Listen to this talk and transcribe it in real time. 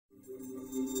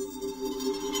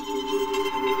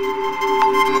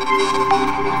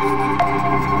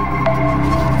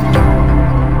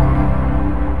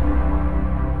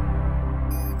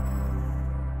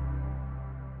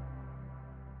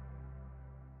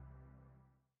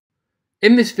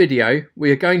In this video,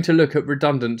 we are going to look at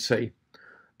redundancy.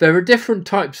 There are different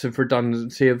types of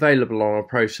redundancy available on our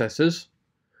processors.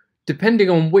 Depending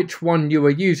on which one you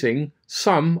are using,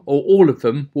 some or all of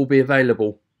them will be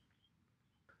available.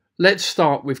 Let's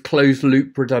start with closed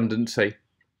loop redundancy.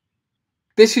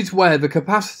 This is where the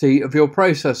capacity of your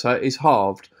processor is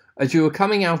halved, as you are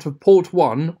coming out of port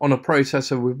 1 on a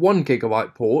processor with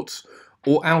 1GB ports,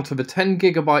 or out of a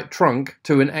 10GB trunk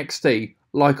to an XD,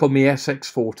 like on the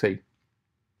SX40.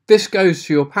 This goes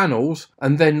to your panels,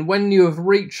 and then when you have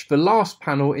reached the last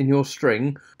panel in your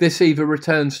string, this either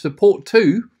returns to port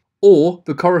 2 or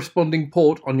the corresponding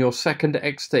port on your second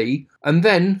XD, and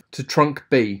then to trunk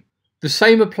B. The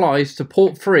same applies to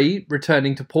port 3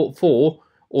 returning to port 4,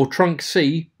 or trunk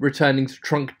C returning to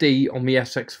trunk D on the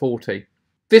SX40.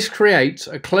 This creates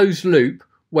a closed loop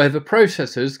where the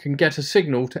processors can get a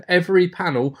signal to every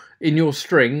panel in your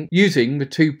string using the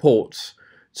two ports.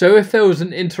 So if there was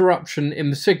an interruption in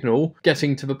the signal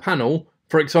getting to the panel,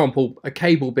 for example a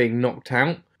cable being knocked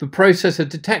out, the processor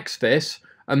detects this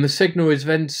and the signal is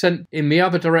then sent in the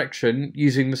other direction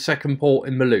using the second port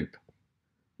in the loop.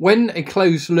 When a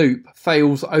closed loop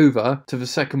fails over to the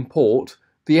second port,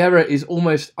 the error is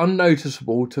almost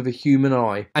unnoticeable to the human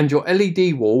eye, and your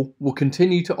LED wall will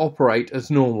continue to operate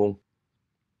as normal.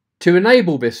 To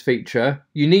enable this feature,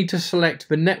 you need to select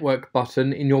the network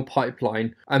button in your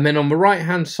pipeline, and then on the right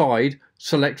hand side,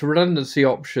 select redundancy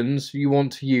options you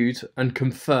want to use and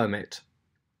confirm it.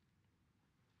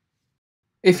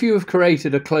 If you have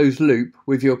created a closed loop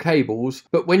with your cables,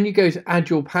 but when you go to add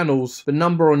your panels, the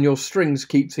number on your strings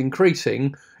keeps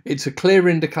increasing, it's a clear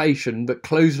indication that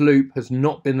closed loop has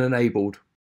not been enabled.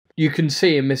 You can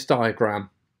see in this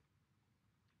diagram.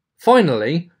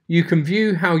 Finally, you can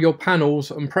view how your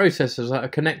panels and processors are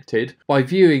connected by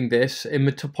viewing this in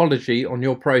the topology on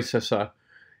your processor.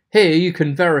 Here you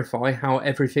can verify how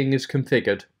everything is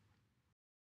configured.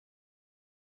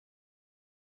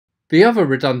 The other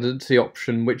redundancy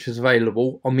option which is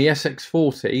available on the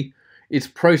SX40 is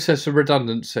processor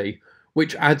redundancy,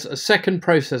 which adds a second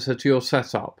processor to your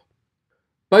setup.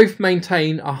 Both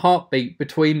maintain a heartbeat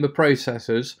between the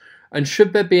processors, and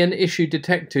should there be an issue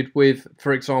detected with,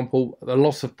 for example, the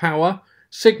loss of power,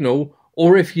 signal,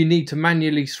 or if you need to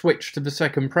manually switch to the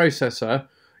second processor,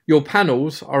 your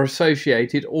panels are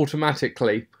associated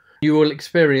automatically. You will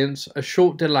experience a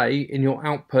short delay in your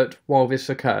output while this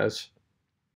occurs.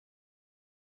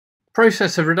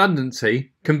 Processor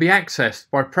redundancy can be accessed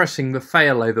by pressing the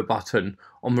failover button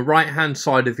on the right hand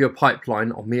side of your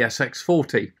pipeline on the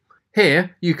SX40.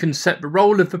 Here you can set the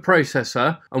role of the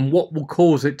processor and what will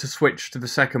cause it to switch to the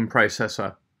second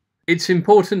processor. It's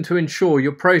important to ensure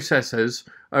your processors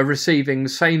are receiving the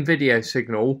same video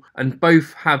signal and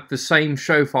both have the same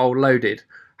show file loaded.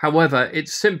 However,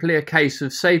 it's simply a case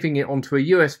of saving it onto a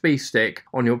USB stick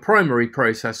on your primary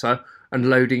processor and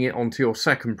loading it onto your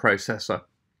second processor.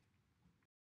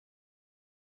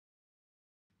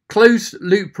 Closed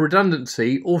loop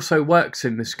redundancy also works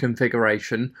in this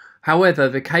configuration, however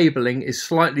the cabling is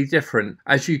slightly different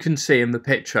as you can see in the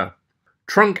picture.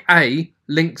 Trunk A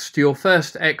links to your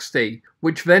first XD,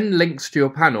 which then links to your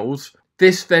panels.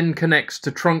 This then connects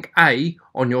to trunk A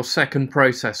on your second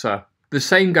processor. The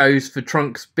same goes for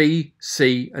trunks B,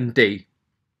 C and D.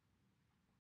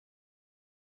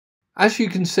 As you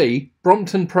can see,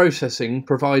 Brompton Processing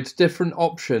provides different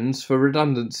options for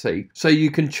redundancy, so you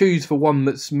can choose the one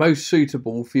that's most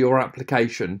suitable for your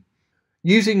application.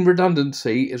 Using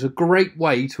redundancy is a great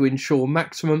way to ensure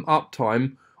maximum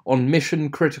uptime on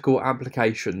mission-critical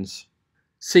applications.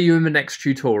 See you in the next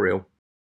tutorial.